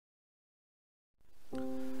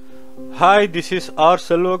Hi, this is R.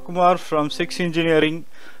 Selvakumar from 6 Engineering.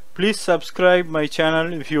 Please subscribe my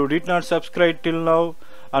channel if you did not subscribe till now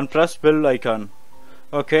and press bell icon.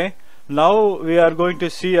 Okay, now we are going to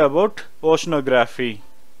see about oceanography.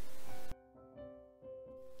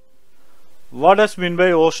 What does mean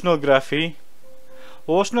by oceanography?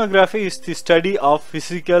 Oceanography is the study of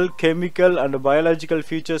physical, chemical and biological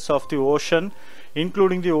features of the ocean,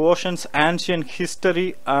 including the ocean's ancient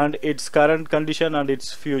history and its current condition and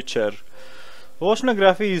its future.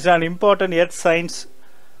 Oceanography is an important earth science.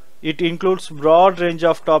 It includes broad range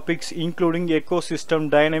of topics including ecosystem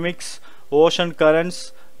dynamics, ocean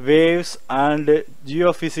currents, waves and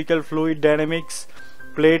geophysical fluid dynamics,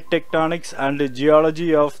 plate tectonics and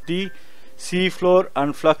geology of the seafloor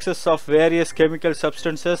and fluxes of various chemical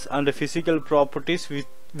substances and physical properties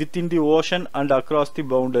within the ocean and across the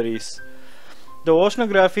boundaries. The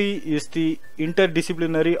oceanography is the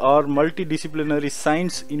interdisciplinary or multidisciplinary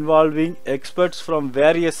science involving experts from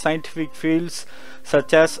various scientific fields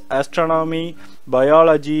such as astronomy,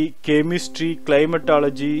 biology, chemistry,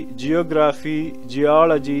 climatology, geography,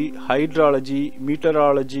 geology, hydrology,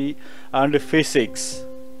 meteorology, and physics.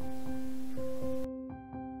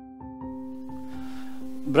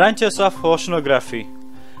 Branches of oceanography.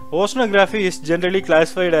 Oceanography is generally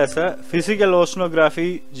classified as a physical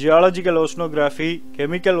oceanography, geological oceanography,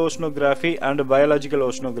 chemical oceanography, and biological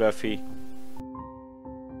oceanography.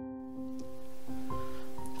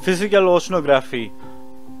 Physical oceanography.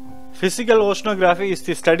 Physical oceanography is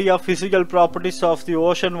the study of physical properties of the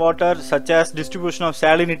ocean water such as distribution of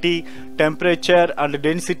salinity, temperature, and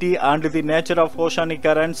density, and the nature of oceanic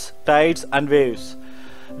currents, tides, and waves.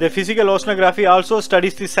 The physical oceanography also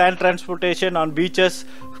studies the sand transportation on beaches,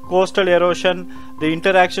 coastal erosion, the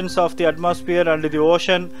interactions of the atmosphere and the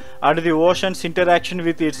ocean's interaction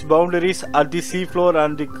with its boundaries at the seafloor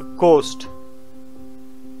and the coast.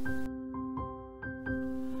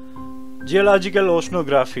 Geological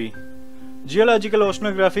oceanography. Geological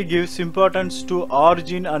oceanography gives importance to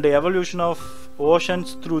origin and evolution of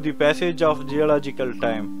oceans through the passage of geological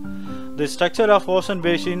time. The structure of ocean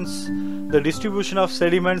basins, the distribution of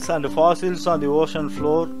sediments and fossils on the ocean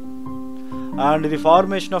floor, and the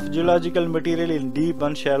formation of geological material in deep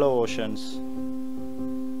and shallow oceans.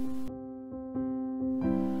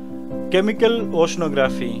 Chemical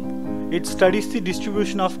oceanography. It studies the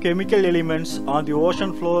distribution of chemical elements on the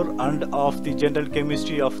ocean floor and of the general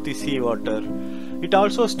chemistry of the seawater. It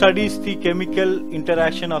also studies the chemical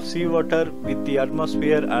interaction of seawater with the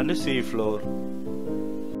atmosphere and seafloor.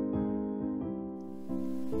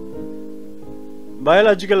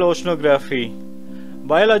 Biological oceanography.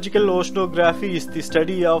 Biological oceanography is the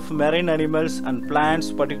study of marine animals and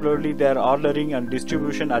plants, particularly their ordering and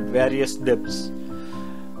distribution at various depths.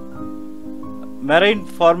 Marine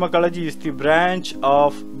pharmacology is the branch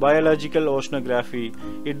of biological oceanography.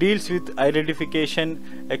 It deals with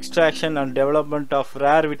identification, extraction and development of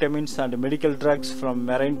rare vitamins and medical drugs from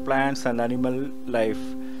marine plants and animal life.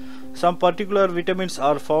 Some particular vitamins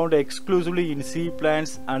are found exclusively in sea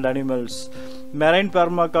plants and animals. Marine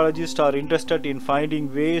pharmacologists are interested in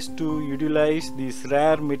finding ways to utilize these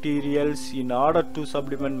rare materials in order to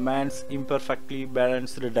supplement man's imperfectly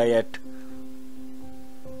balanced diet.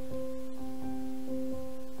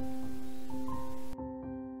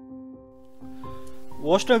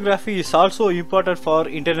 Oceanography is also important for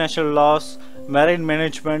international laws, marine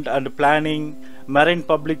management and planning, marine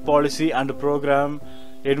public policy and program,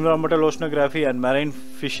 environmental oceanography and marine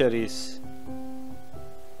fisheries.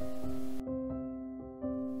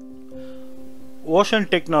 Ocean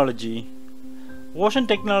technology. Ocean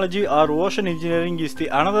technology or ocean engineering is the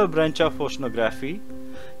another branch of oceanography.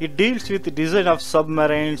 It deals with the design of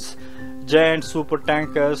submarines, giant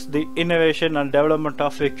supertankers, the innovation and development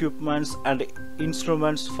of equipments and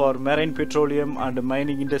instruments for marine petroleum and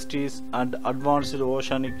mining industries and advanced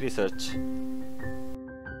oceanic research.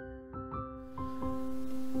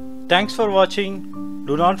 Thanks for watching.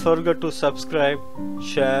 Do not forget to subscribe,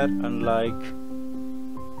 share and like.